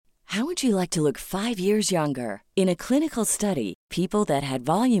How would you like to look 5 years younger? In a clinical study, people that had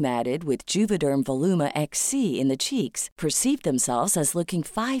volume added with Juvederm Voluma XC in the cheeks perceived themselves as looking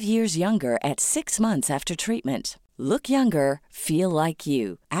 5 years younger at 6 months after treatment. Look younger, feel like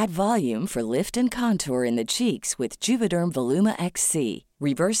you. Add volume for lift and contour in the cheeks with Juvederm Voluma XC.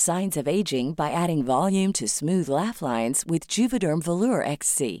 Reverse signs of aging by adding volume to smooth laugh lines with Juvederm Volure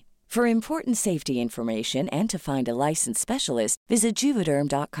XC. For important safety information and to find a licensed specialist, visit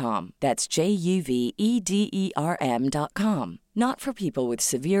Juvederm.com. That's JUVEDERM.com. Not for people with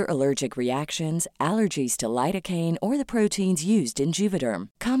severe allergic reactions, allergies to lidocaine, or the proteins used in Juvederm.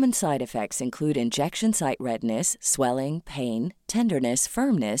 Common side effects include injection site redness, swelling, pain, tenderness,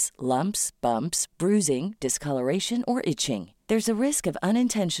 firmness, lumps, bumps, bruising, discoloration, or itching. There's a risk of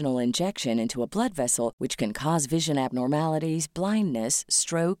unintentional injection into a blood vessel, which can cause vision abnormalities, blindness,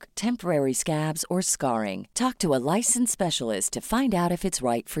 stroke, temporary scabs, or scarring. Talk to a licensed specialist to find out if it's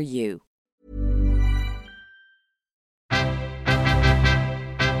right for you.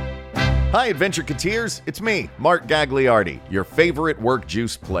 Hi, Adventure Cateers. It's me, Mark Gagliardi, your favorite work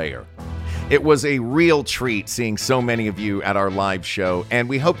juice player. It was a real treat seeing so many of you at our live show, and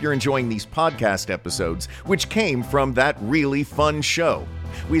we hope you're enjoying these podcast episodes, which came from that really fun show.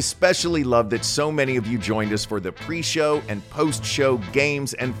 We especially love that so many of you joined us for the pre-show and post-show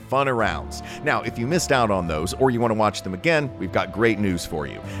games and fun-arounds. Now, if you missed out on those or you want to watch them again, we've got great news for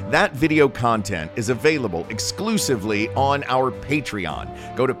you. That video content is available exclusively on our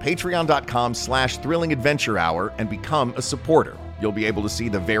Patreon. Go to patreon.com/thrillingadventurehour and become a supporter. You'll be able to see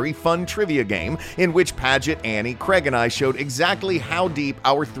the very fun trivia game in which Paget, Annie, Craig, and I showed exactly how deep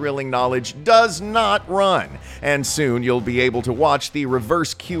our thrilling knowledge does not run. And soon you'll be able to watch the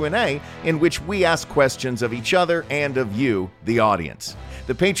reverse Q&A in which we ask questions of each other and of you, the audience.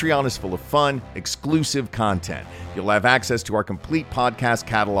 The Patreon is full of fun, exclusive content. You'll have access to our complete podcast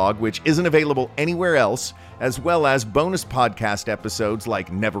catalog, which isn't available anywhere else, as well as bonus podcast episodes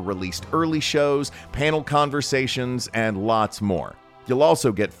like never-released early shows, panel conversations, and lots more. You'll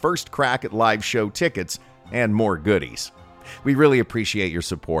also get first crack at live show tickets and more goodies. We really appreciate your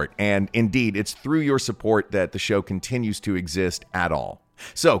support, and indeed, it's through your support that the show continues to exist at all.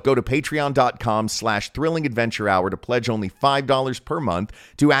 So go to patreon.com/thrillingadventurehour to pledge only $5 per month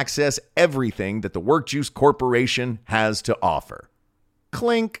to access everything that the Work Juice Corporation has to offer.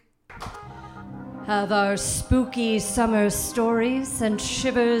 Clink. Have our spooky summer stories sent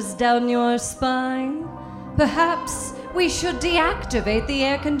shivers down your spine? Perhaps we should deactivate the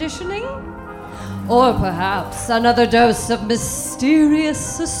air conditioning? Or perhaps another dose of mysterious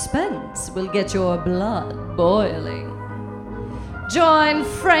suspense will get your blood boiling. Join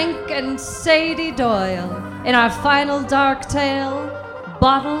Frank and Sadie Doyle in our final dark tale,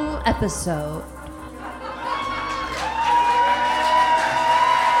 Bottle Episode.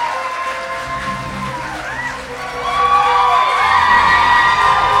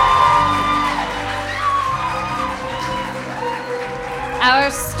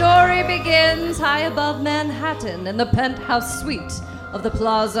 Our story begins high above Manhattan in the penthouse suite of the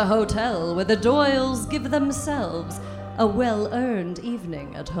Plaza Hotel, where the Doyles give themselves a well-earned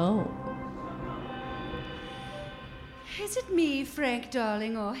evening at home. Is it me, Frank,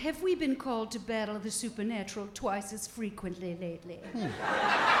 darling, or have we been called to battle the supernatural twice as frequently lately?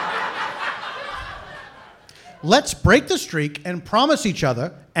 Let's break the streak and promise each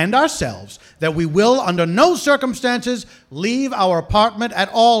other and ourselves that we will, under no circumstances, leave our apartment at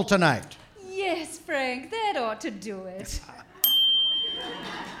all tonight. Yes, Frank, that ought to do it.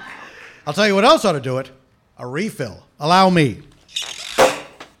 I'll tell you what else ought to do it. A refill. Allow me.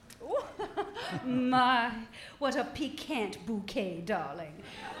 My, what a piquant bouquet, darling.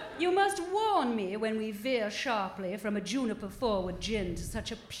 You must warn me when we veer sharply from a juniper-forward gin to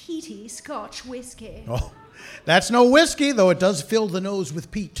such a peaty Scotch whiskey. Oh, that's no whiskey, though it does fill the nose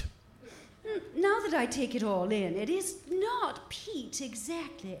with peat. Now that I take it all in, it is not peat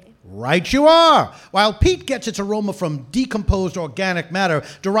exactly. Right you are. While peat gets its aroma from decomposed organic matter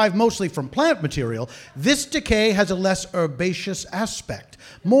derived mostly from plant material, this decay has a less herbaceous aspect,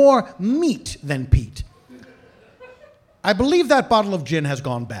 more meat than peat. I believe that bottle of gin has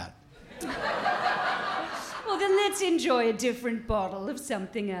gone bad. Well, then let's enjoy a different bottle of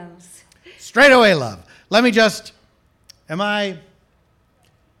something else. Straight away, love. Let me just...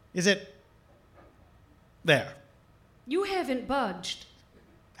 Is it... There. You haven't budged.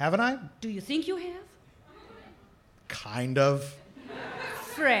 Haven't I? Do you think you have? Kind of.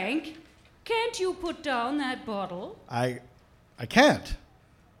 Frank, can't you put down that bottle? I can't.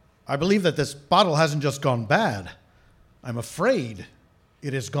 I believe that this bottle hasn't just gone bad. I'm afraid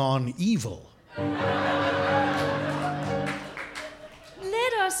it has gone evil.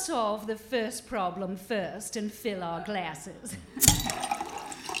 Let us us solve the first problem first and fill our glasses.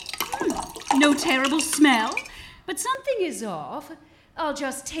 No terrible smell, but something is off. I'll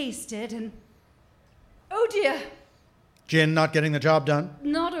just taste it and... Oh dear. Gin not getting the job done?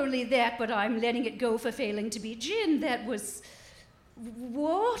 Not only that, but I'm letting it go for failing to be gin. That was...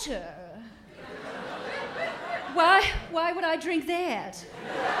 water. Why would I drink that?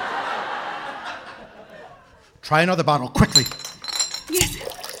 Try another bottle, quickly. Yes,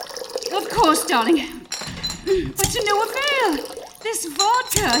 of course, darling. But to no avail. This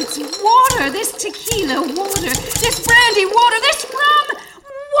vodka, it's water. This tequila, water. This brandy, water. This rum,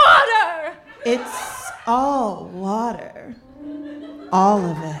 water. It's all water. All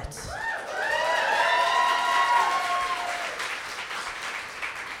of it.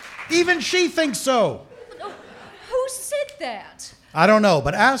 Even she thinks so. Who said that? I don't know,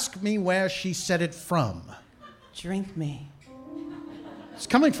 but ask me where she said it from. Drink me. It's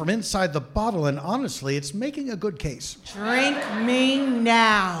coming from inside the bottle, and honestly, it's making a good case. Drink me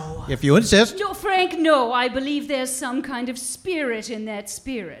now. If you insist. No, Frank, no. I believe there's some kind of spirit in that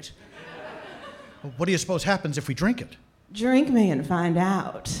spirit. What do you suppose happens if we drink it? Drink me and find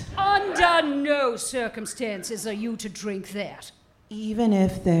out. Under no circumstances are you to drink that. Even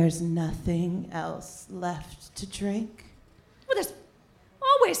if there's nothing else left to drink? Well, there's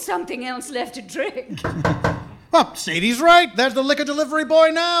always something else left to drink. Well, Sadie's right. There's the liquor delivery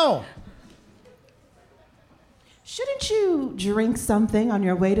boy now. Shouldn't you drink something on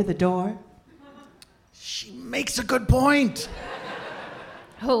your way to the door? She makes a good point.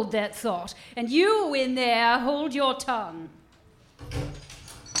 Hold that thought. And you in there, hold your tongue.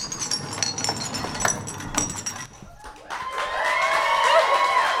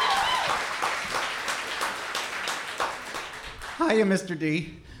 Hiya, Mr.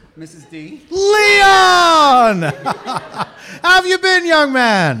 D. Mrs. D. Leon! How have you been, young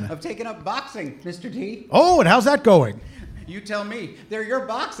man? I've taken up boxing, Mr. D. Oh, and how's that going? You tell me. They're your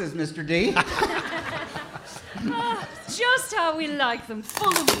boxes, Mr. D. Just how we like them,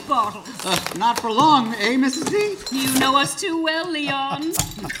 full of bottles. Not for long, eh, Mrs. D? You know us too well, Leon.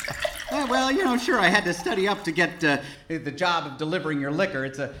 Well, you know, sure, I had to study up to get the job of delivering your liquor.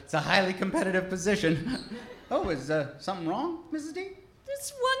 It's a highly competitive position. Oh, is something wrong, Mrs. D?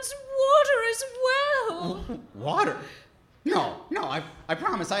 This one's water as well. Water? No, I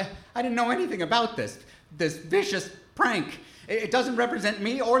promise. I didn't know anything about this vicious prank. It doesn't represent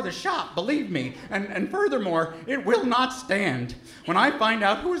me or the shop, believe me. And furthermore, it will not stand. When I find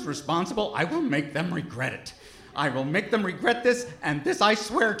out who is responsible, I will make them regret it. I will make them regret this, and this I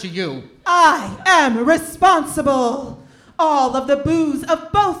swear to you. I am responsible. All of the booze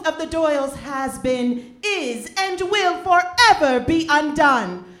of both of the Doyles has been, is, and will forever be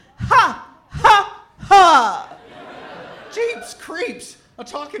undone. Ha! Ha! Ha! Jeeps creeps! A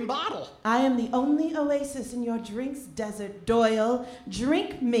talking bottle. I am the only oasis in your drinks desert, Doyle.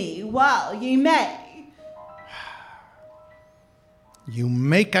 Drink me while ye may. You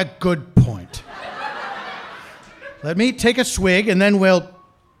make a good point. Let me take a swig, and then we'll...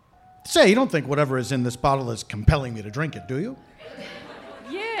 Say, you don't think whatever is in this bottle is compelling me to drink it, do you?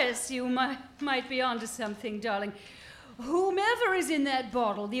 Yes, you might be onto something, darling. Whomever is in that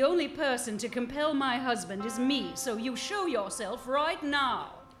bottle, the only person to compel my husband is me, so you show yourself right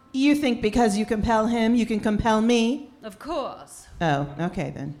now. You think because you compel him, you can compel me? Of course. Oh, okay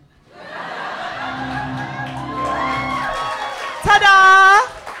then. Ta-da!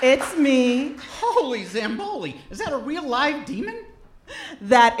 It's me. Holy Zamboli! Is that a real live demon?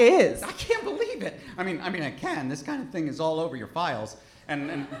 That is. I can't believe it. I mean, I can. This kind of thing is all over your files.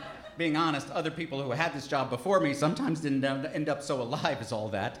 And being honest, other people who had this job before me sometimes didn't end up so alive as all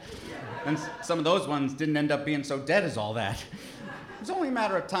that. And some of those ones didn't end up being so dead as all that. It's only a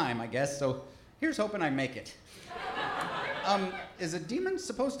matter of time, I guess, so here's hoping I make it. Is a demon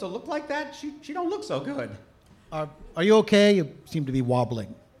supposed to look like that? She don't look so good. Are you okay? You seem to be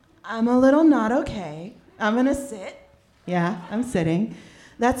wobbling. I'm a little not okay. I'm gonna sit. Yeah, I'm sitting.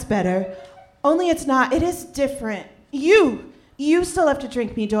 That's better. Only it's not. It is different. You still have to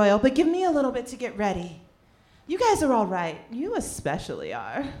drink me, Doyle, but give me a little bit to get ready. You guys are all right. You especially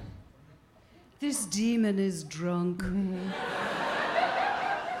are. This demon is drunk.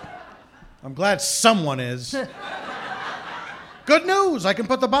 I'm glad someone is. Good news. I can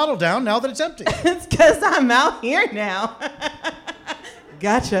put the bottle down now that it's empty. It's because I'm out here now.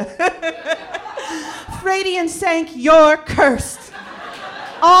 Gotcha. Frady and Sank, you're cursed.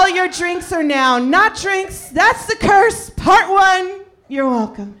 All your drinks are now not drinks. That's the curse. Part 1. You're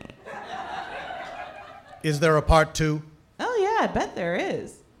welcome. Is there a part 2? Oh, yeah, I bet there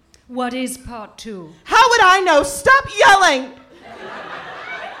is. What is part 2? How would I know? Stop yelling!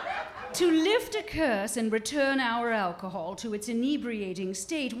 To lift a curse and return our alcohol to its inebriating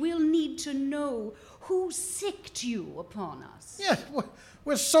state, we'll need to know who sicked you upon us. Yeah,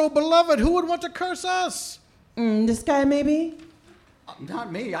 we're so beloved. Who would want to curse us? This guy, maybe?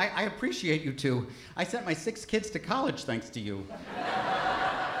 Not me. I appreciate you two. I sent my 6 kids to college thanks to you.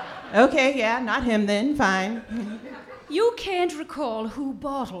 Okay, yeah, not him then. Fine. You can't recall who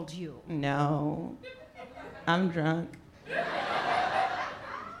bottled you. No. I'm drunk.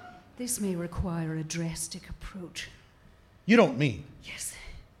 This may require a drastic approach. You don't mean. Yes.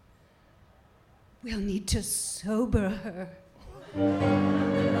 We'll need to sober her.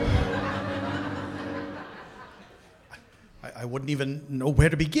 I wouldn't even know where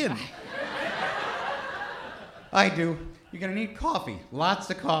to begin. I do. You're gonna need coffee. Lots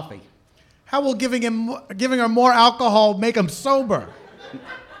of coffee. How will giving her more alcohol make him sober?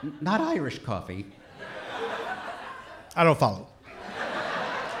 Not Irish coffee. I don't follow.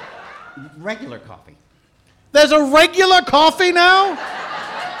 Regular coffee. There's a regular coffee now?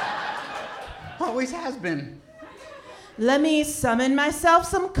 Always has been. Let me summon myself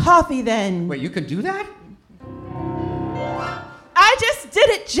some coffee then. Wait, you can do that? I just did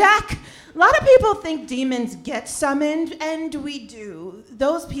it, Jack. A lot of people think demons get summoned, and we do.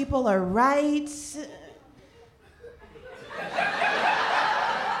 Those people are right.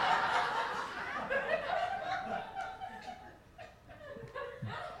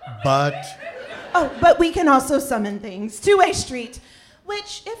 But we can also summon things. Two-way street,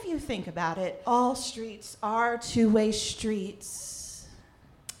 which, if you think about it, all streets are two-way streets.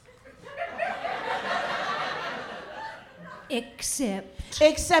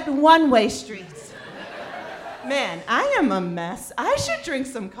 Except one-way streets. Man, I am a mess. I should drink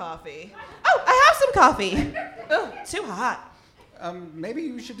some coffee. Oh, I have some coffee. Oh, too hot. Maybe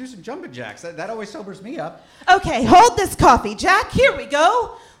you should do some jumping jacks. That always sobers me up. Okay, hold this coffee, Jack. Here we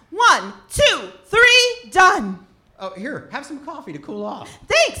go. 1, 2, 3, done. Oh, here, have some coffee to cool off.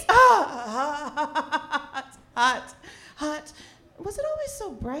 Thanks. Hot. Was it always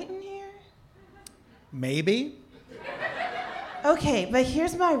so bright in here? Maybe. Okay, but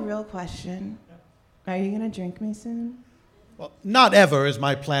here's my real question. Are you gonna drink me soon? Well, not ever is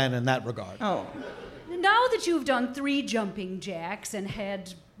my plan in that regard. Oh. Now that you've done 3 jumping jacks and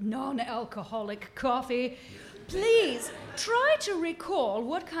had non-alcoholic coffee, please try to recall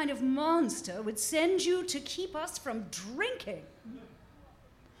what kind of monster would send you to keep us from drinking.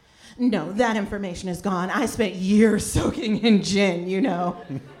 No, that information is gone. I spent years soaking in gin, you know.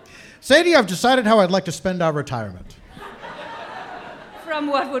 Sadie, I've decided how I'd like to spend our retirement. From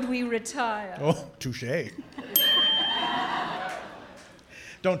what would we retire? Oh, touche.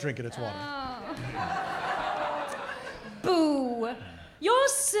 Don't drink it, it's water. Boo! You're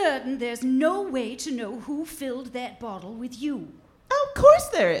certain there's no way to know who filled that bottle with you? Oh, of course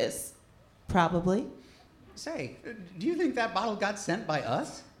there is. Probably. Say, do you think that bottle got sent by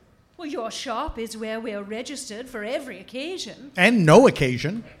us? Well, your shop is where we're registered for every occasion. And no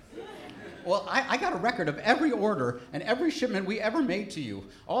occasion. Well, I got a record of every order and every shipment we ever made to you,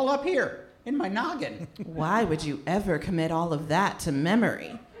 all up here in my noggin. Why would you ever commit all of that to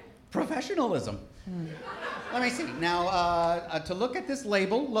memory? Professionalism. Let me see. Now, to look at this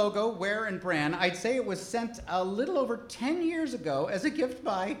label, logo, wear, and brand, I'd say it was sent a little over 10 years ago as a gift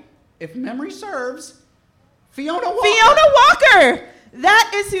by, if memory serves, Fiona Walker. Fiona Walker!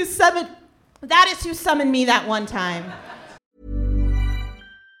 That is who summoned me that one time.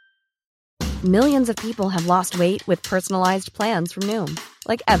 Millions of people have lost weight with personalized plans from Noom.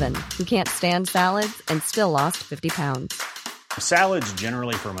 Like Evan, who can't stand salads and still lost 50 pounds. Salads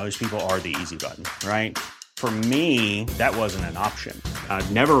generally for most people are the easy button, right? For me, that wasn't an option. I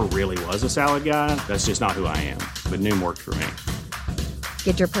never really was a salad guy. That's just not who I am. But Noom worked for me.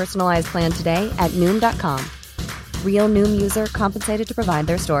 Get your personalized plan today at Noom.com. Real Noom user compensated to provide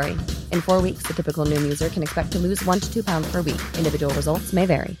their story. In 4 weeks, the typical Noom user can expect to lose 1 to 2 pounds per week. Individual results may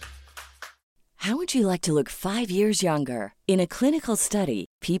vary. How would you like to look 5 years younger? In a clinical study,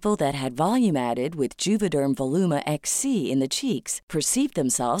 people that had volume added with Juvederm Voluma XC in the cheeks perceived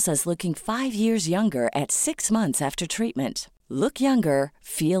themselves as looking 5 years younger at 6 months after treatment. Look younger,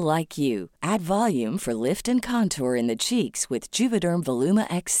 feel like you. Add volume for lift and contour in the cheeks with Juvederm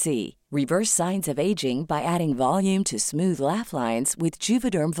Voluma XC. Reverse signs of aging by adding volume to smooth laugh lines with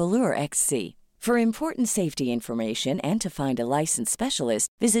Juvederm Volure XC. For important safety information and to find a licensed specialist,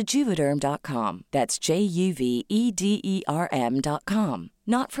 visit Juvederm.com. That's JUVEDERM.com.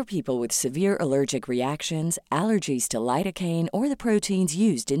 Not for people with severe allergic reactions, allergies to lidocaine, or the proteins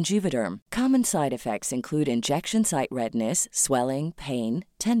used in Juvederm. Common side effects include injection site redness, swelling, pain,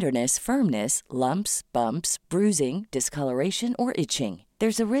 tenderness, firmness, lumps, bumps, bruising, discoloration, or itching.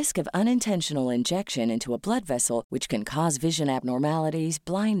 There's a risk of unintentional injection into a blood vessel, which can cause vision abnormalities,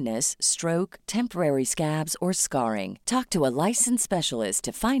 blindness, stroke, temporary scabs, or scarring. Talk to a licensed specialist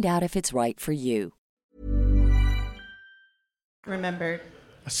to find out if it's right for you. Remembered.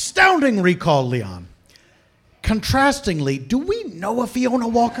 Astounding recall, Leon. Contrastingly, do we know a Fiona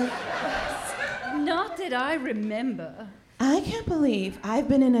Walker? Not that I remember. I can't believe I've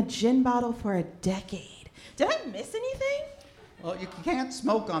been in a gin bottle for a decade. Did I miss anything? Well, you can't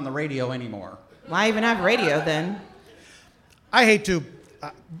smoke on the radio anymore. Why even have radio then? I hate to,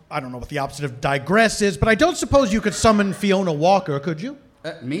 I don't know what the opposite of digress is, but I don't suppose you could summon Fiona Walker, could you?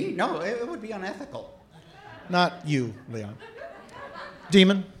 Me? No, it would be unethical. Not you, Leon.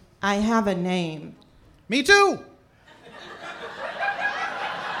 Demon? I have a name. Me too!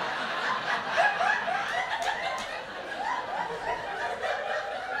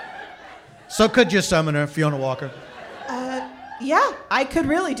 So could you summon her, Fiona Walker? Yeah, I could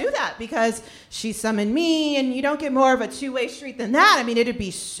really do that because she summoned me, and you don't get more of a two-way street than that. I mean, it'd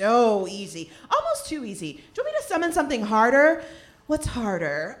be so easy. Almost too easy. Do you want me to summon something harder? What's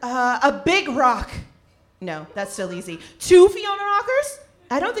harder? A big rock. No, that's still easy. 2 Fiona Walkers?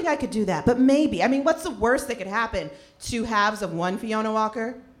 I don't think I could do that, but maybe. I mean, what's the worst that could happen? 2 halves of 1 Fiona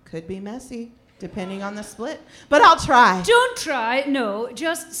Walker? Could be messy, depending on the split. But I'll try. Don't try, no.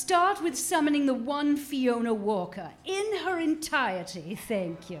 Just start with summoning the 1 Fiona Walker in her entirety,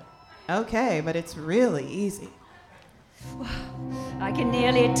 thank you. Okay, but it's really easy. I can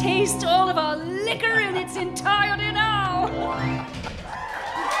nearly taste all of our liquor in its entirety now.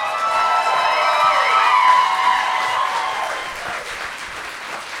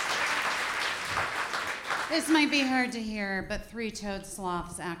 This might be hard to hear, but 3-toed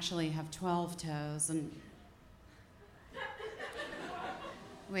sloths actually have 12 toes, and...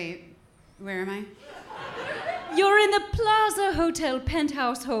 Wait, where am I? You're in the Plaza Hotel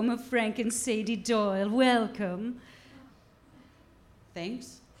penthouse home of Frank and Sadie Doyle. Welcome.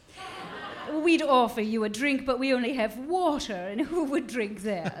 Thanks. We'd offer you a drink, but we only have water, and who would drink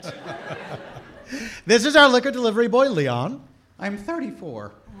that? This is our liquor delivery boy, Leon. I'm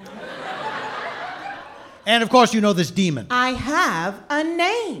 34. And of course, you know this demon. I have a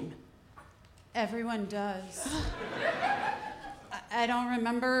name. Everyone does. I don't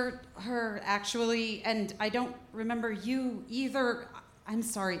remember her, actually, and I don't remember you either. I'm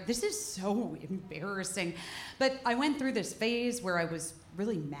sorry, this is so embarrassing. But I went through this phase where I was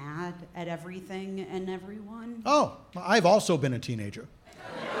really mad at everything and everyone. Oh, I've also been a teenager.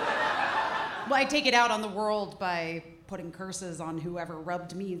 Well, I take it out on the world by putting curses on whoever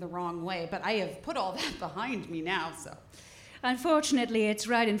rubbed me the wrong way, but I have put all that behind me now, so. Unfortunately, it's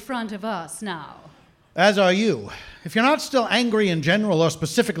right in front of us now. As are you. If you're not still angry in general or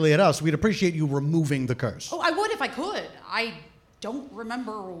specifically at us, we'd appreciate you removing the curse. Oh, I would if I could. I don't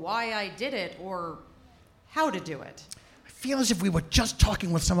remember why I did it or how to do it. I feel as if we were just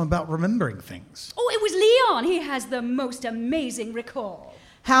talking with someone about remembering things. Oh, it was Leon. He has the most amazing recall.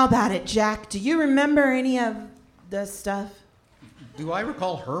 How about it, Jack? Do you remember any of the stuff? Do I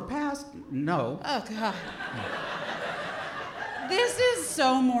recall her past? No. Oh, God. This is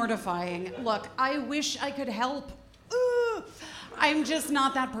so mortifying. Look, I wish I could help. I'm just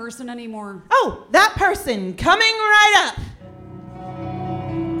not that person anymore. Oh, that person coming right up.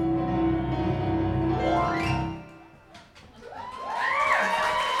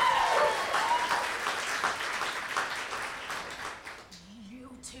 You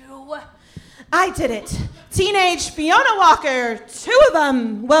two. I did it. Teenage Fiona Walker, 2 of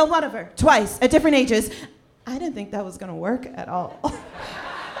them. Well, one of her, twice, at different ages. I didn't think that was going to work at all.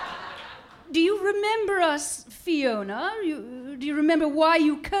 Do you remember us, Fiona? Do you remember why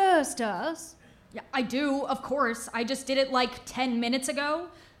you cursed us? Yeah, I do, of course. I just did it like 10 minutes ago.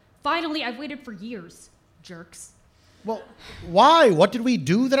 Finally, I've waited for years. Jerks. Well, why? What did we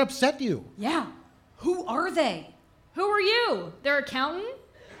do that upset you? Yeah. Who are they? Who are you? Their accountant?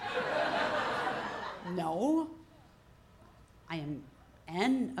 No. I am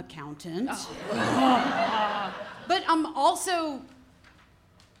an accountant. But I'm also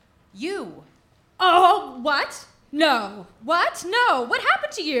you. Oh, what? No. What? No. What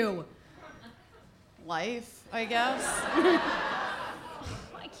happened to you? Life, I guess.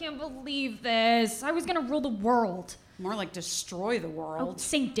 I can't believe this. I was gonna rule the world. More like destroy the Oh, world.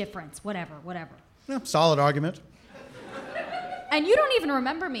 same difference. Whatever. Yeah, solid argument. And you don't even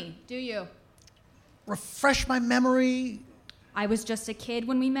remember me, do you? Refresh my memory. I was just a kid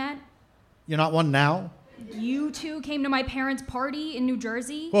when we met. You're not one now? You two came to my parents' party in New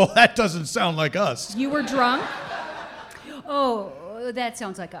Jersey. Well, that doesn't sound like us. You were drunk. Oh, that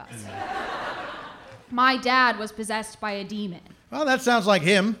sounds like us. My dad was possessed by a demon. Well, that sounds like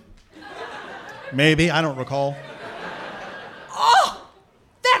him. Maybe, I don't recall. Oh!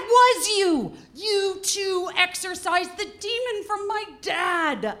 That was you! You two exorcised the demon from my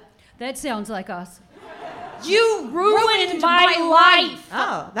dad! That sounds like us. You ruined my life!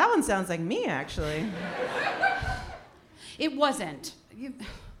 Oh, that one sounds like me, actually. It wasn't.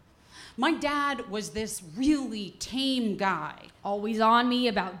 My dad was this really tame guy. Always on me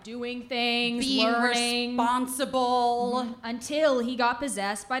about doing things, Being learning. responsible. Until he got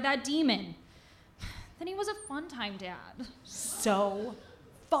possessed by that demon. Then he was a fun time dad. So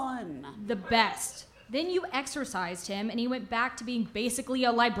fun. The best. Then you exorcised him and he went back to being basically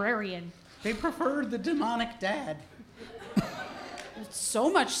a librarian. They preferred the demonic dad.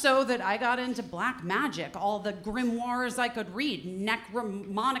 So much so that I got into black magic, all the grimoires I could read,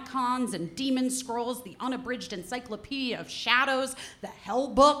 Necromonicons and Demon Scrolls, the unabridged Encyclopedia of Shadows, the Hell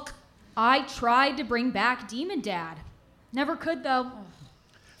Book. I tried to bring back Demon Dad. Never could, though.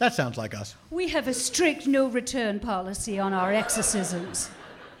 That sounds like us. We have a strict no-return policy on our exorcisms.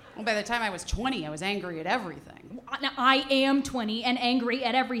 Well, by the time I was 20, I was angry at everything. Now, I am 20 and angry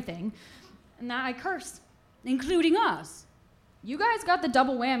at everything. And now I curse. Including us. You guys got the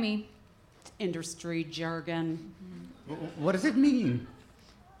double whammy. Industry jargon. What does it mean?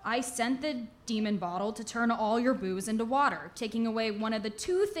 I sent the demon bottle to turn all your booze into water, taking away one of the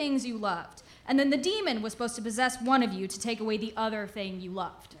two things you loved. And then the demon was supposed to possess one of you to take away the other thing you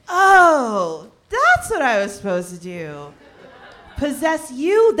loved. Oh, that's what I was supposed to do. Possess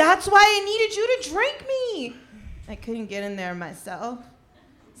you? That's why I needed you to drink me. I couldn't get in there myself.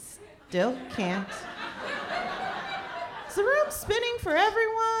 Still can't. Is the room spinning for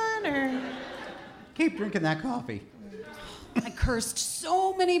everyone, or? Keep drinking that coffee. I cursed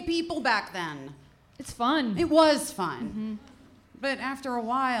so many people back then. It's fun. It was fun. Mm-hmm. But after a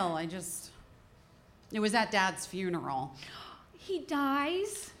while, it was at Dad's funeral. He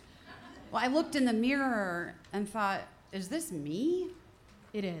dies? Well, I looked in the mirror and thought, is this me?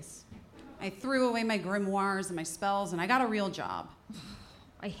 It is. I threw away my grimoires and my spells, and I got a real job.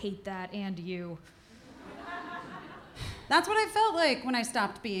 I hate that, and you. That's what I felt like when I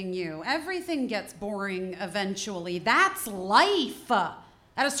stopped being you. Everything gets boring eventually. That's life.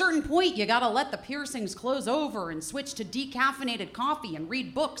 At a certain point, you gotta let the piercings close over and switch to decaffeinated coffee and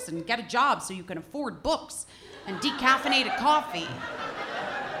read books and get a job so you can afford books and decaffeinated coffee.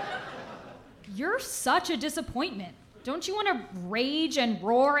 You're such a disappointment. Don't you want to rage and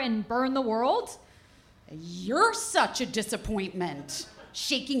roar and burn the world? You're such a disappointment.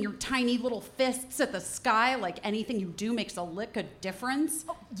 Shaking your tiny little fists at the sky like anything you do makes a lick of difference.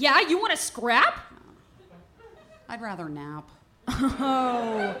 Oh, yeah, you want to scrap? I'd rather nap.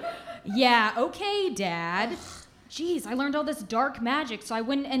 Oh, yeah, okay, Dad. Jeez, I learned all this dark magic so I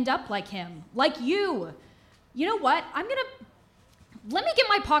wouldn't end up like him. Like you. You know what? Let me get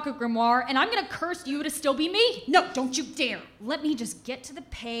my pocket grimoire, and I'm gonna curse you to still be me. No, don't you dare. Let me just get to the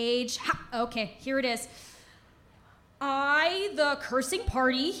page. Okay, here it is. I, the cursing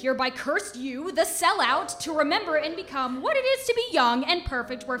party, hereby curse you, the sellout, to remember and become what it is to be young and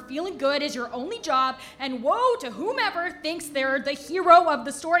perfect, where feeling good is your only job, and woe to whomever thinks they're the hero of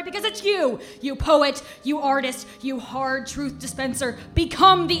the story, because it's you, you poet, you artist, you hard truth dispenser.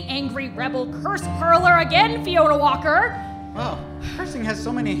 Become the angry rebel curse hurler again, Fiona Walker. Wow, cursing has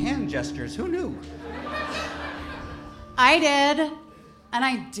so many hand gestures. Who knew? I did. And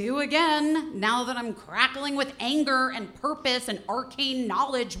I do again, now that I'm crackling with anger and purpose and arcane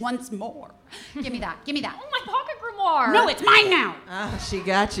knowledge once more. Give me that, give me that. Oh, my pocket grimoire. No, it's mine now. Oh, she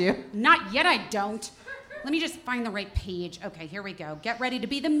got you. Not yet, I don't. Let me just find the right page. Okay, here we go. Get ready to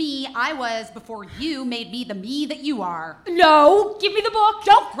be the me I was before you made me the me that you are. No, give me the book.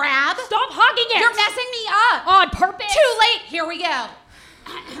 Don't grab. Stop hugging it. You're messing me up. On purpose. Too late. Here we go.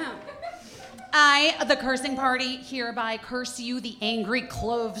 I, the cursing party, hereby curse you, the angry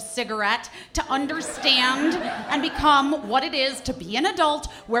clove cigarette, to understand and become what it is to be an adult,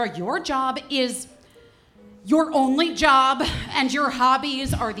 where your job is your only job, and your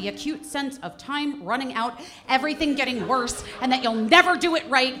hobbies are the acute sense of time running out, everything getting worse, and that you'll never do it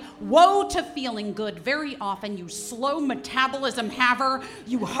right. Woe to feeling good very often, you slow metabolism haver,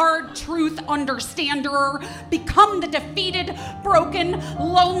 you hard truth understander. Become the defeated, broken,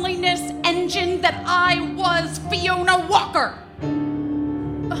 loneliness engine that I was, Fiona Walker.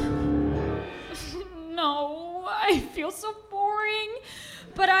 No, I feel so boring.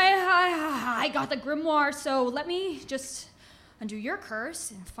 But I got the grimoire, so let me just undo your curse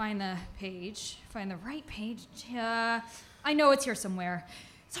and find the right page. I know it's here somewhere.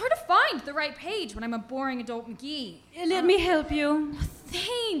 It's hard to find the right page when I'm a boring adult McGee. Let me help you.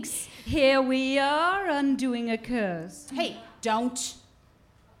 Thanks. Here we are, undoing a curse. Hey, Don't.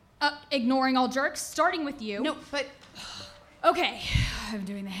 Ignoring all jerks, starting with you. No, but... Okay, I'm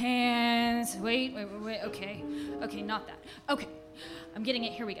doing the hands. Wait. Okay, not that. Okay, I'm getting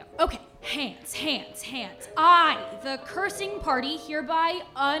it. Here we go. Okay, hands. I, the cursing party, hereby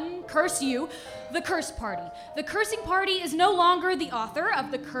uncurse you, the curse party. The cursing party is no longer the author of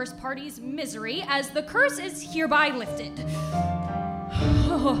the curse party's misery, as the curse is hereby lifted.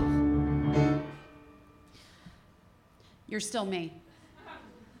 You're still me.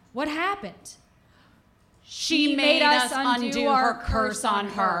 What happened? She made us undo her curse on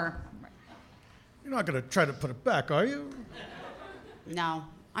her. You're not going to try to put it back, are you? No.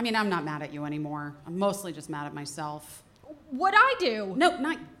 I mean, I'm not mad at you anymore. I'm mostly just mad at myself. What'd I do? No,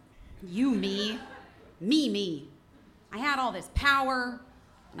 not you, me. Me. I had all this power,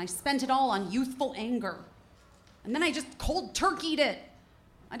 and I spent it all on youthful anger. And then I just cold turkeyed it.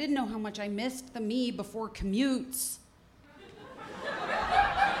 I didn't know how much I missed the me before commutes.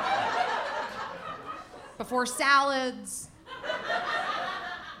 Before salads.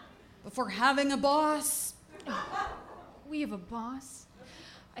 Before having a boss. We have a boss?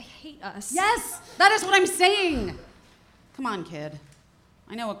 I hate us. Yes, that is what I'm saying. Come on, kid.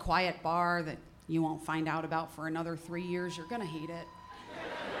 I know a quiet bar that you won't find out about for another 3 years. You're gonna hate it.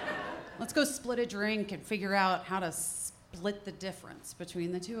 Let's go split a drink and figure out how to split the difference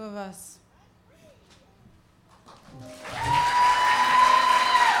between the two of us.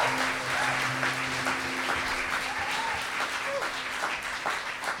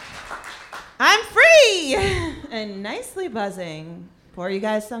 I'm free and nicely buzzing. Pour you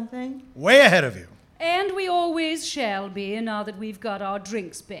guys something? Way ahead of you. And we always shall be now that we've got our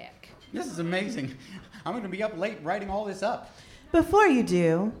drinks back. This is amazing. I'm going to be up late writing all this up. Before you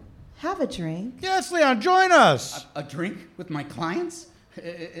do, have a drink. Yes, Leon, join us. A drink with my clients?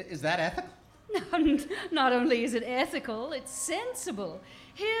 Is that ethical? Not only is it ethical, it's sensible.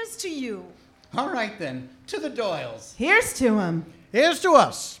 Here's to you. All right, then. To the Doyles. Here's to him. Here's to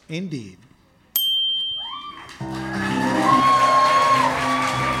us, indeed.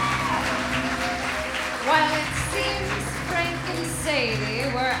 While it seems Frank and Sadie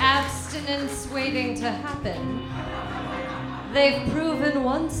were abstinence waiting to happen, they've proven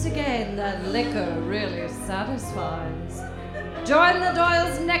once again that liquor really satisfies. Join the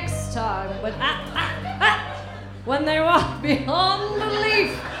Doyles next time with when they walk beyond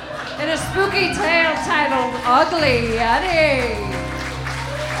belief in a spooky tale titled Ugly Eddie.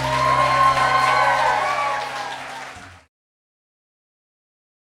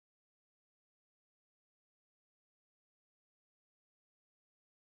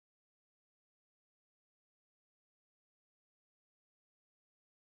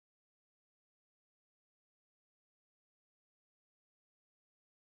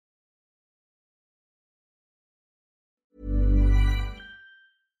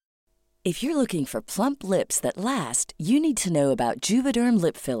 If you're looking for plump lips that last, you need to know about Juvederm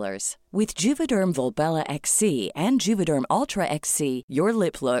lip fillers. With Juvederm Volbella XC and Juvederm Ultra XC, your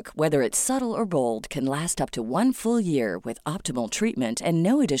lip look, whether it's subtle or bold, can last up to 1 full year with optimal treatment and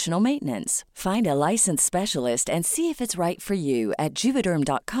no additional maintenance. Find a licensed specialist and see if it's right for you at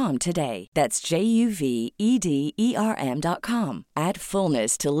Juvederm.com today. That's JUVEDERM.com. Add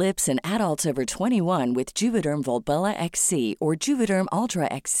fullness to lips in adults over 21 with Juvederm Volbella XC or Juvederm Ultra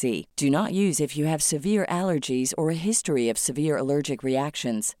XC. Do not use if you have severe allergies or a history of severe allergic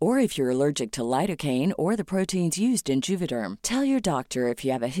reactions, or if you're allergic to lidocaine or the proteins used in Juvederm. Tell your doctor if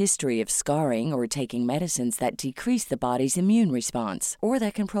you have a history of scarring or taking medicines that decrease the body's immune response or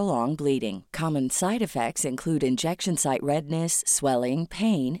that can prolong bleeding. Common side effects include injection site redness, swelling,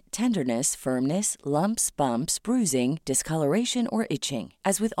 pain, tenderness, firmness, lumps, bumps, bruising, discoloration, or itching.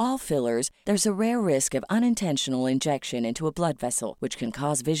 As with all fillers, there's a rare risk of unintentional injection into a blood vessel, which can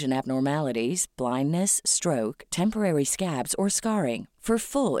cause vision abnormalities, blindness, stroke, temporary scabs, or scarring. For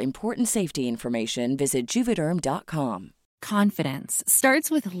full important safety information, visit Juvederm.com. Confidence starts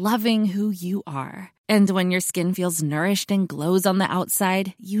with loving who you are. And when your skin feels nourished and glows on the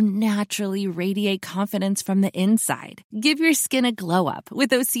outside, you naturally radiate confidence from the inside. Give your skin a glow up with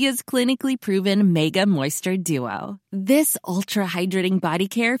Osea's clinically proven Mega Moisture Duo. This ultra-hydrating body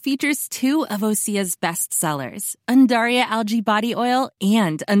care features 2 of Osea's best sellers, Undaria Algae Body Oil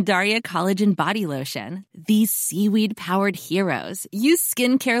and Undaria Collagen Body Lotion. These seaweed-powered heroes use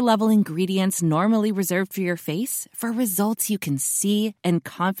skincare-level ingredients normally reserved for your face for results you can see and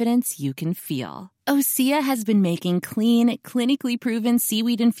confidence you can feel. Osea has been making clean, clinically proven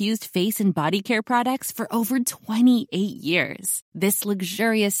seaweed-infused face and body care products for over 28 years. This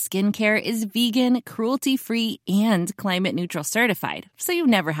luxurious skincare is vegan, cruelty-free, and climate-neutral certified, so you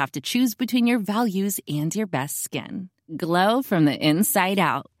never have to choose between your values and your best skin. Glow from the inside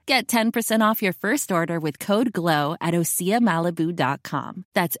out. Get 10% off your first order with code GLOW at OseaMalibu.com.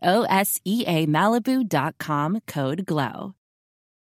 That's OSEA Malibu.com, code GLOW.